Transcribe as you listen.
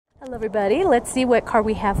Hello everybody, let's see what card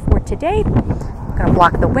we have for today. I'm going to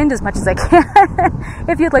block the wind as much as I can.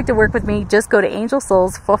 If you'd like to work with me, just go to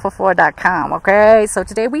angelsouls444.com, okay? So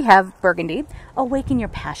today we have Burgundy, Awaken Your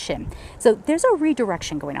Passion. So there's a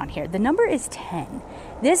redirection going on here. The number is 10.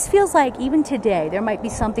 This feels like even today there might be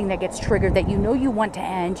something that gets triggered that you know you want to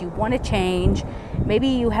end, you want to change. Maybe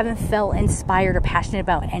you haven't felt inspired or passionate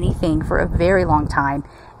about anything for a very long time.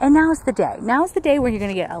 And now's the day. Now's the day where you're going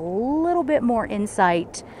to get a little bit more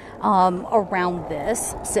insight around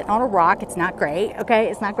this. Sitting on a rock, it's not great, okay?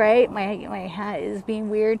 It's not great. My hat is being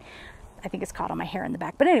weird. I think it's caught on my hair in the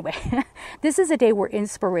back. But anyway, this is a day where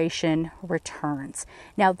inspiration returns.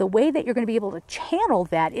 Now, the way that you're going to be able to channel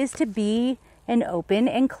that is to be an open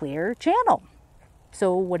and clear channel.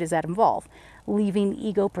 So what does that involve? Leaving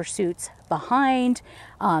ego pursuits behind,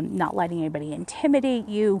 not letting anybody intimidate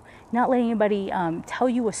you, not letting anybody tell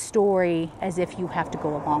you a story as if you have to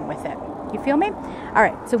go along with it. You feel me? All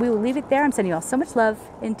right, so we will leave it there. I'm sending you all so much love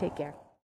and take care.